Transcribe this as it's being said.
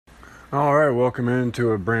All right, welcome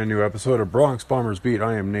into a brand new episode of Bronx Bombers Beat.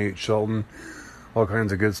 I am Nate Shelton. All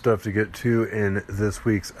kinds of good stuff to get to in this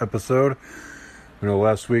week's episode.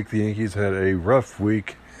 Last week the Yankees had a rough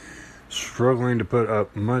week, struggling to put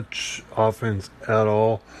up much offense at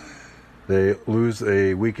all. They lose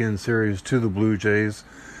a weekend series to the Blue Jays.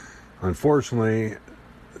 Unfortunately,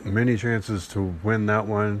 many chances to win that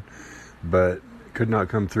one, but could not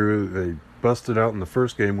come through. They busted out in the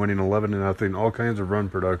first game, winning 11-0, all kinds of run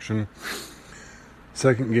production.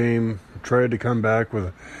 Second game, tried to come back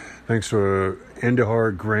with, thanks to a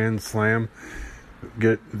Andujar grand slam,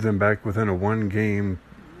 get them back within a one-run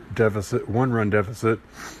deficit.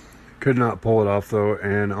 Could not pull it off, though,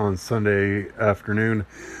 and on Sunday afternoon,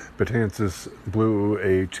 Betances blew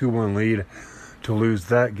a 2-1 lead to lose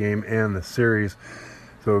that game and the series.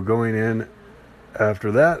 So going in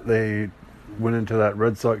after that, they went into that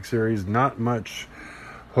Red Sox series. Not much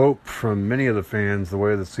hope from many of the fans, the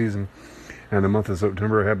way the season and the month of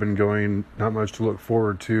September have been going. Not much to look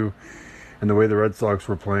forward to. And the way the Red Sox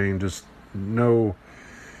were playing, just no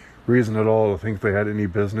reason at all to think they had any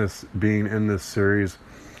business being in this series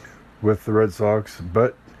with the Red Sox.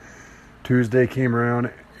 But Tuesday came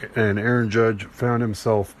around and Aaron Judge found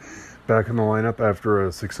himself back in the lineup after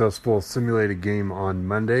a successful simulated game on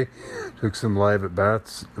Monday. Took some live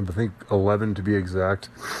at-bats, I think 11 to be exact.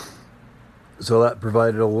 So that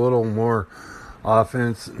provided a little more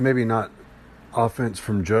offense. Maybe not offense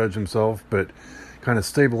from Judge himself, but kind of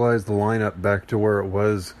stabilized the lineup back to where it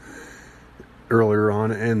was earlier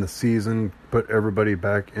on in the season. Put everybody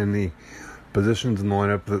back in the positions in the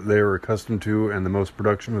lineup that they were accustomed to, and the most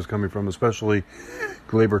production was coming from, especially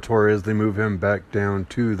Gleyber Torres. They move him back down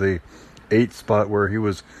to the 8th spot where he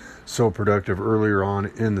was so productive earlier on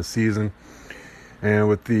in the season. And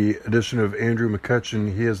with the addition of Andrew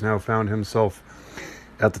McCutchen, he has now found himself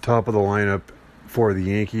at the top of the lineup for the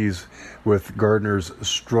Yankees, with Gardner's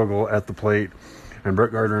struggle at the plate. And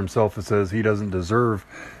Brett Gardner himself says he doesn't deserve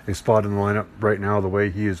a spot in the lineup right now the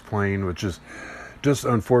way he is playing, which is just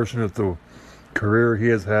unfortunate. The career he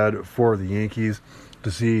has had for the Yankees, to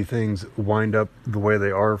see things wind up the way they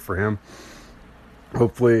are for him.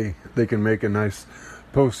 Hopefully they can make a nice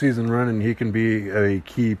postseason run and he can be a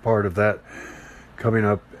key part of that coming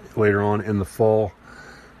up later on in the fall.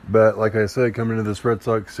 But like I said, coming into this Red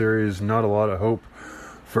Sox series, not a lot of hope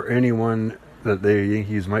for anyone that the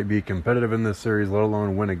Yankees might be competitive in this series, let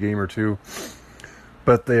alone win a game or two.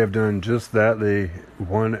 But they have done just that. They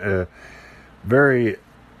won a very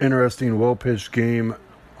interesting, well-pitched game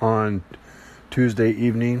on Tuesday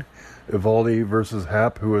evening. Eovaldi versus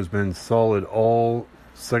Happ, who has been solid all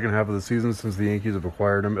second half of the season since the Yankees have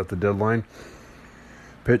acquired him at the deadline.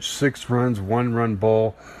 Pitched 6 runs, 1-run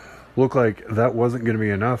ball. Looked like that wasn't going to be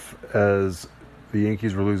enough, as the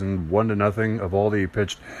Yankees were losing 1-0. Eovaldi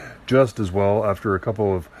pitched just as well after a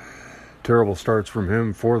couple of terrible starts from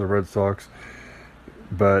him for the Red Sox.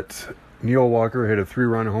 But Neil Walker hit a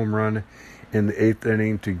 3-run home run in the 8th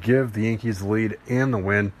inning to give the Yankees the lead and the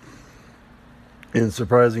win in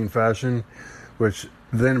surprising fashion, which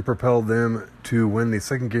then propelled them to win the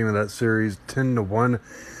second game of that series 10-1.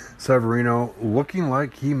 Severino looking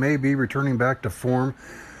like he may be returning back to form.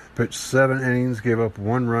 Pitched 7 innings, gave up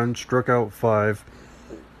 1 run, struck out 5.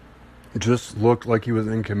 Just looked like he was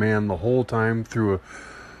in command the whole time through a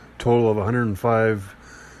total of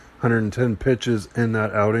 110 pitches in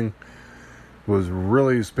that outing. Was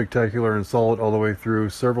really spectacular and solid all the way through.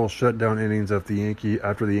 Several shutdown innings after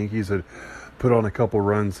the Yankees had put on a couple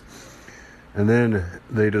runs. And then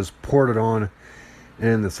they just poured it on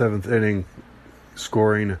in the 7th inning,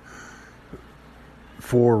 scoring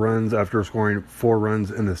 4 runs after scoring 4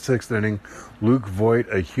 runs in the 6th inning. Luke Voit,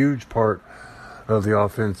 a huge part of the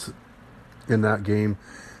offense in that game.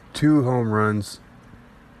 2 home runs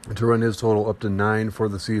to run his total up to 9 for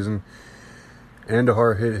the season.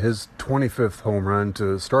 Andujar hit his 25th home run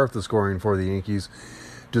to start the scoring for the Yankees.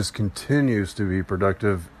 Just continues to be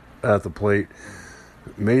productive at the plate.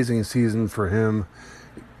 Amazing season for him.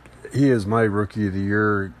 He is my Rookie of the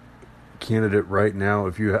Year candidate right now.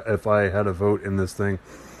 If I had a vote in this thing,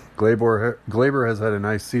 Gleyber has had a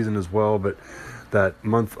nice season as well, but that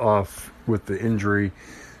month off with the injury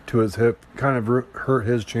to his hip kind of hurt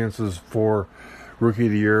his chances for Rookie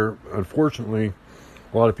of the Year. Unfortunately,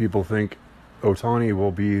 a lot of people think Ohtani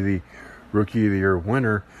will be the Rookie of the Year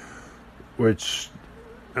winner, which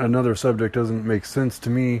another subject doesn't make sense to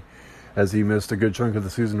me, as he missed a good chunk of the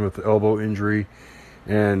season with the elbow injury.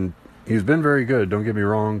 And he's been very good, don't get me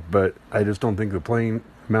wrong, but I just don't think the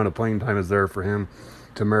amount of playing time is there for him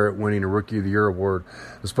to merit winning a Rookie of the Year award,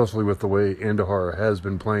 especially with the way Andujar has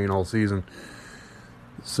been playing all season.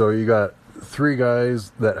 So you got three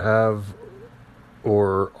guys that have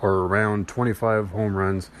or are around 25 home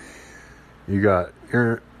runs. You got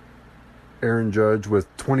Aaron Judge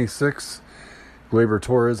with 26. Gleyber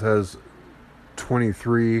Torres has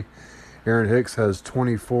 23. Aaron Hicks has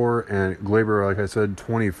 24. And Gleyber, like I said,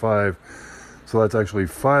 25. So that's actually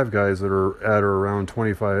 5 guys that are at or around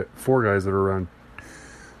 25. 4 guys that are around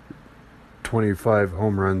 25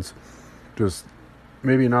 home runs. Just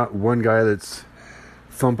maybe not one guy that's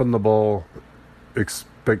thumping the ball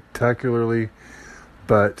spectacularly,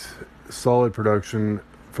 but solid production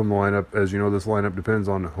from the lineup. As you know, this lineup depends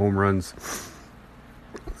on home runs.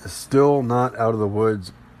 Still not out of the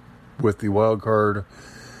woods with the wild card.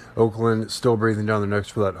 Oakland still breathing down their necks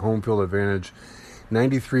for that home field advantage.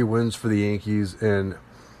 93 wins for the Yankees, and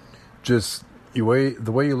just the way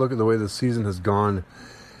you look at the way the season has gone,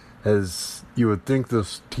 as you would think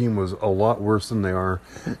this team was a lot worse than they are.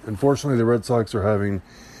 Unfortunately, the Red Sox are having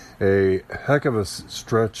a heck of a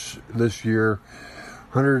stretch this year.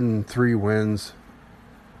 103 wins.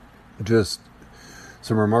 Just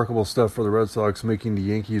some remarkable stuff for the Red Sox, making the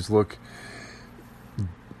Yankees the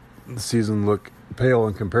season look pale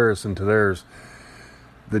in comparison to theirs.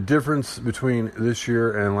 The difference between this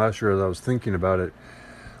year and last year, as I was thinking about it,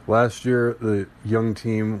 last year the young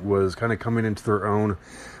team was kind of coming into their own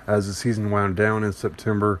as the season wound down in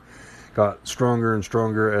September, got stronger and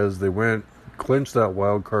stronger as they went, clinched that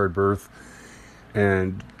wild card berth,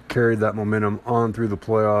 and carried that momentum on through the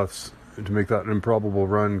playoffs to make that improbable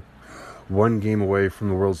run, one game away from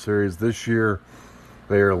the World Series. This year,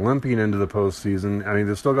 they are limping into the postseason. I mean,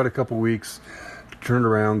 they've still got a couple weeks to turn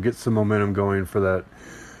around, get some momentum going for that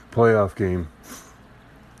playoff game,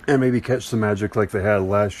 and maybe catch some magic like they had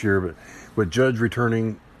last year. But with Judge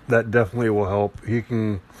returning, that definitely will help. He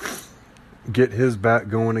can get his bat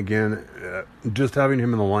going again. Just having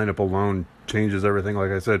him in the lineup alone changes everything.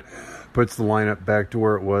 Like I said, puts the lineup back to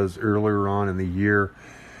where it was earlier on in the year.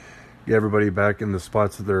 Get everybody back in the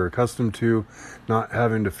spots that they're accustomed to, not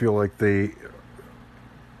having to feel like there's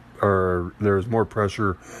more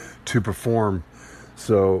pressure to perform.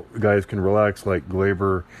 So guys can relax, like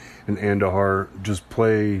Gleyber and Andujar, just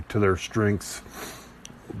play to their strengths.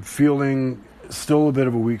 Fielding, still a bit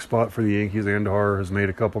of a weak spot for the Yankees. Andujar has made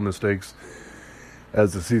a couple mistakes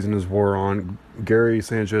as the season has wore on. Gary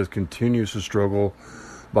Sanchez continues to struggle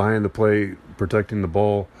behind the plate, protecting the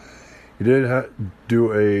ball. He did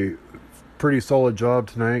do a pretty solid job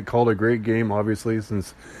tonight. Called a great game, obviously,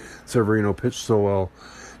 since Severino pitched so well.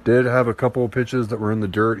 Did have a couple of pitches that were in the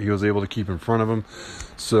dirt he was able to keep in front of him.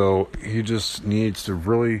 So he just needs to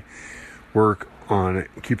really work on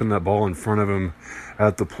keeping that ball in front of him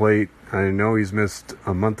at the plate. I know he's missed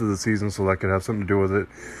a month of the season, so that could have something to do with it.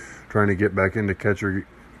 Trying to get back into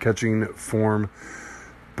catching form.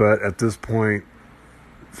 But at this point,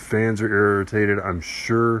 fans are irritated. I'm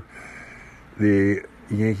sure the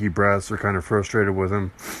Yankee brass are kind of frustrated with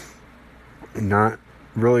him. Not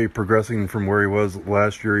really progressing from where he was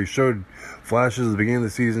last year. He showed flashes at the beginning of the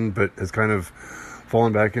season, but has kind of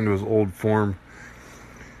fallen back into his old form.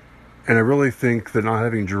 And I really think that not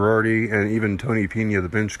having Girardi and even Tony Pena, the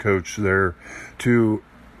bench coach, they're two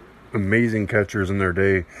amazing catchers in their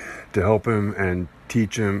day to help him and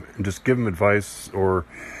teach him and just give him advice or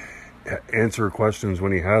answer questions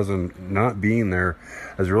when he has them. Not being there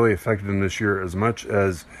has really affected him this year, as much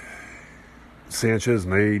as Sanchez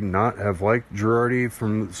may not have liked Girardi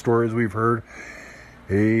from the stories we've heard.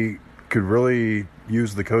 He could really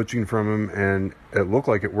use the coaching from him, and it looked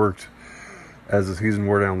like it worked as the season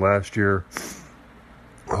wore down last year.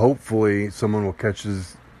 Hopefully someone will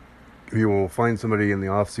he will find somebody in the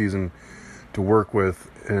off season to work with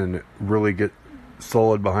and really get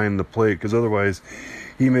solid behind the plate, because otherwise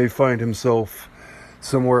he may find himself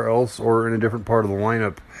somewhere else or in a different part of the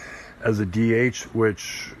lineup as a DH,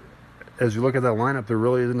 which, as you look at that lineup, there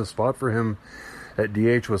really isn't a spot for him at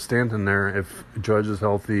DH with Stanton there if Judge is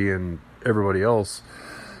healthy and everybody else.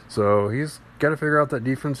 So he's got to figure out that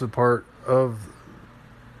defensive part of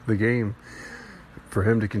the game for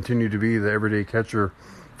him to continue to be the everyday catcher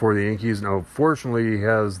for the Yankees. Now, fortunately, he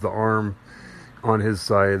has the arm on his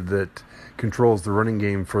side that controls the running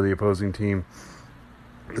game for the opposing team.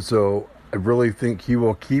 So I really think he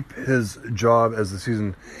will keep his job as the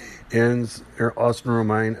season ends. Austin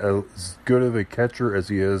Romine, as good of a catcher as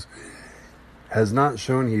he is, has not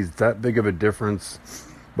shown he's that big of a difference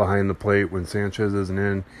behind the plate when Sanchez isn't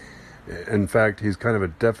in. In fact, he's kind of a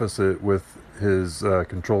deficit with his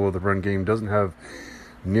control of the run game. Doesn't have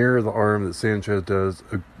near the arm that Sanchez does,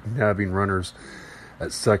 nabbing runners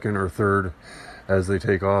at second or third as they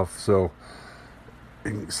take off. So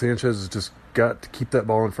Sanchez has just got to keep that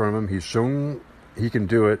ball in front of him. He's shown he can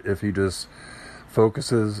do it if he just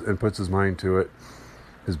focuses and puts his mind to it.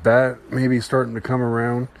 His bat may be starting to come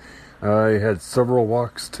around. He had several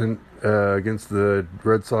walks against the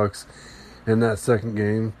Red Sox in that second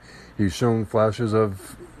game. He's shown flashes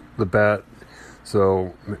of the bat,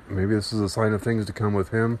 so maybe this is a sign of things to come with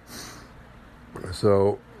him.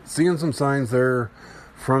 So, seeing some signs there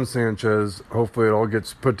from Sanchez. Hopefully it all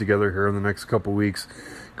gets put together here in the next couple weeks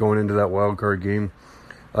going into that wild card game.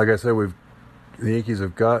 Like I said, the Yankees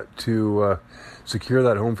have got to secure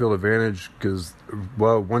that home field advantage because,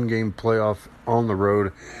 one game playoff on the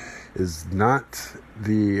road is not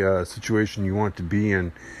the situation you want to be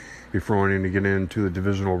in before wanting to get into the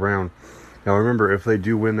divisional round. Now remember, if they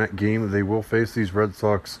do win that game, they will face these Red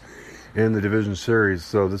Sox in the division series.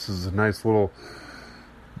 So this is a nice little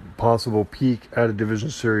possible peak at a division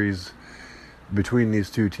series between these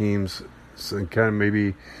two teams, and kind of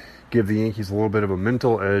maybe give the Yankees a little bit of a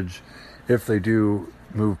mental edge if they do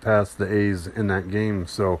move past the A's in that game.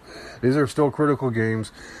 So these are still critical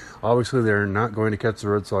games. Obviously, they're not going to catch the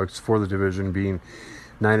Red Sox for the division, being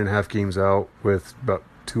 9.5 games out with about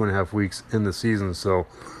 2.5 weeks in the season. So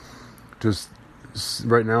just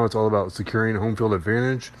right now, it's all about securing home field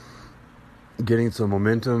advantage, getting some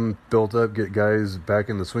momentum built up, get guys back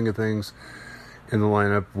in the swing of things in the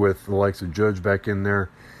lineup with the likes of Judge back in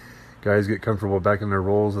there. Guys get comfortable back in their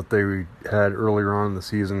roles that they had earlier on in the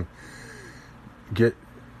season. Get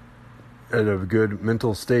at a good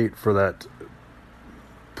mental state for that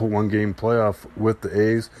one-game playoff with the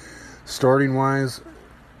A's. Starting wise,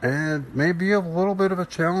 and maybe a little bit of a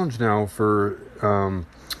challenge now for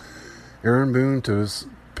Aaron Boone to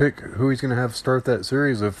pick who he's going to have start that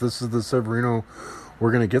series. If this is the Severino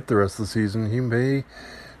we're going to get the rest of the season, he may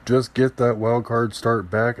just get that wild card start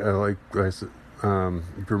back. If you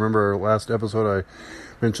remember our last episode, I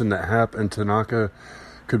mentioned that Happ and Tanaka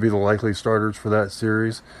could be the likely starters for that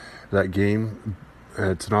series, that game.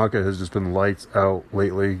 Tanaka has just been lights out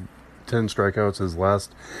lately. 10 strikeouts his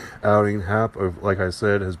last outing. Happ, like I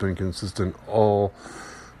said, has been consistent all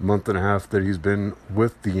month and a half that he's been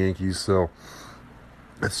with the Yankees. So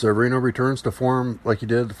if Severino returns to form like he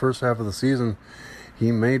did the first half of the season,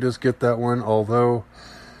 he may just get that one, although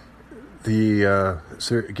the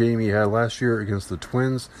game he had last year against the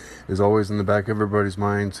Twins is always in the back of everybody's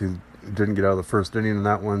minds. He didn't get out of the first inning in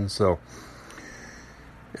that one. So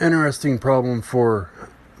interesting problem for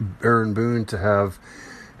Aaron Boone to have.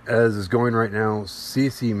 As is going right now,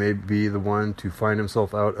 CeCe may be the one to find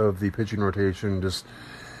himself out of the pitching rotation. Just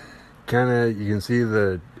kind of, you can see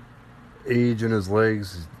the age in his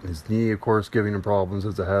legs, his knee, of course, giving him problems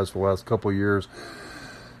as it has for the last couple of years.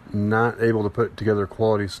 Not able to put together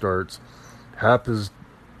quality starts. Happ has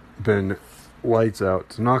been lights out.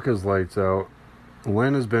 Tanaka's lights out.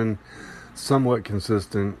 Len has been somewhat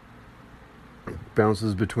consistent.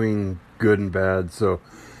 Bounces between good and bad. So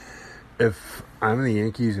if I'm the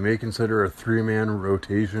Yankees, you may consider a 3-man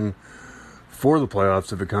rotation for the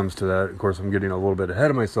playoffs if it comes to that. Of course, I'm getting a little bit ahead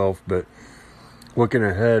of myself, but looking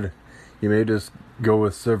ahead, you may just go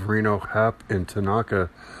with Severino, Happ, and Tanaka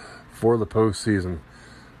for the postseason.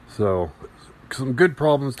 So some good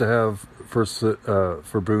problems to have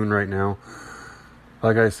for Boone right now.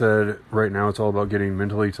 Like I said, right now it's all about getting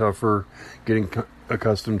mentally tougher, getting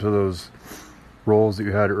accustomed to those roles that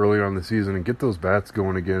you had earlier on the season, and get those bats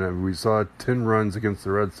going again. I mean, we saw 10 runs against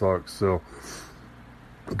the Red Sox, so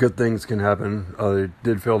good things can happen. I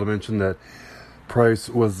did fail to mention that Price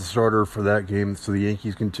was the starter for that game, so the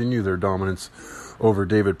Yankees continue their dominance over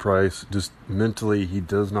David Price. Just mentally, he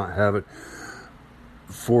does not have it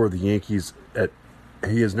for the Yankees.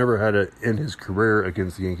 He has never had it in his career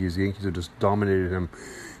against the Yankees. The Yankees have just dominated him,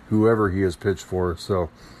 whoever he has pitched for. So,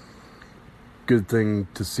 good thing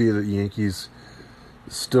to see that the Yankees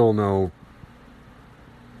still know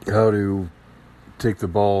how to take the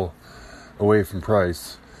ball away from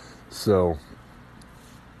Price. So,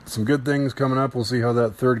 some good things coming up. We'll see how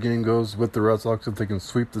that third game goes with the Red Sox, if they can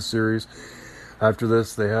sweep the series. After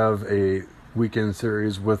this, they have a weekend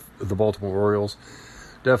series with the Baltimore Orioles.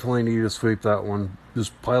 Definitely need to sweep that one.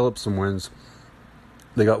 Just pile up some wins.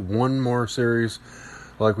 They got one more series,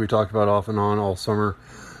 like we talked about off and on all summer,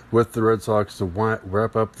 with the Red Sox to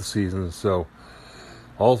wrap up the season. So,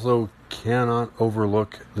 also cannot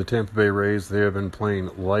overlook the Tampa Bay Rays. They have been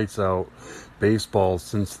playing lights out baseball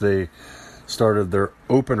since they started their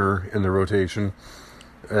opener in the rotation.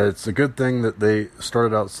 It's a good thing that they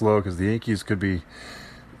started out slow, because the Yankees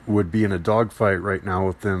would be in a dogfight right now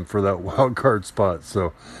with them for that wild card spot.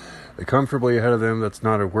 So they're comfortably ahead of them. That's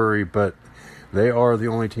not a worry, but they are the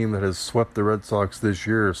only team that has swept the Red Sox this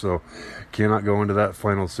year, so cannot go into that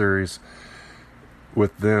final series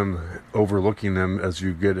with them overlooking them as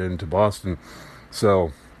you get into Boston.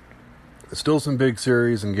 So still some big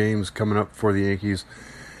series and games coming up for the Yankees.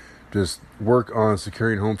 Just work on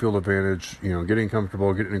securing home field advantage, getting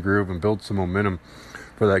comfortable, getting in a groove, and build some momentum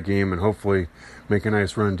for that game, and hopefully make a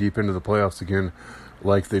nice run deep into the playoffs again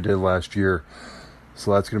like they did last year.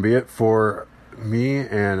 So that's going to be it for me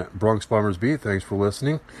and Bronx Bombers Beat. Thanks for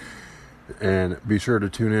listening. And be sure to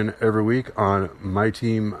tune in every week on My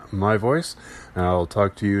Team, My Voice. And I'll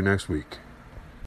talk to you next week.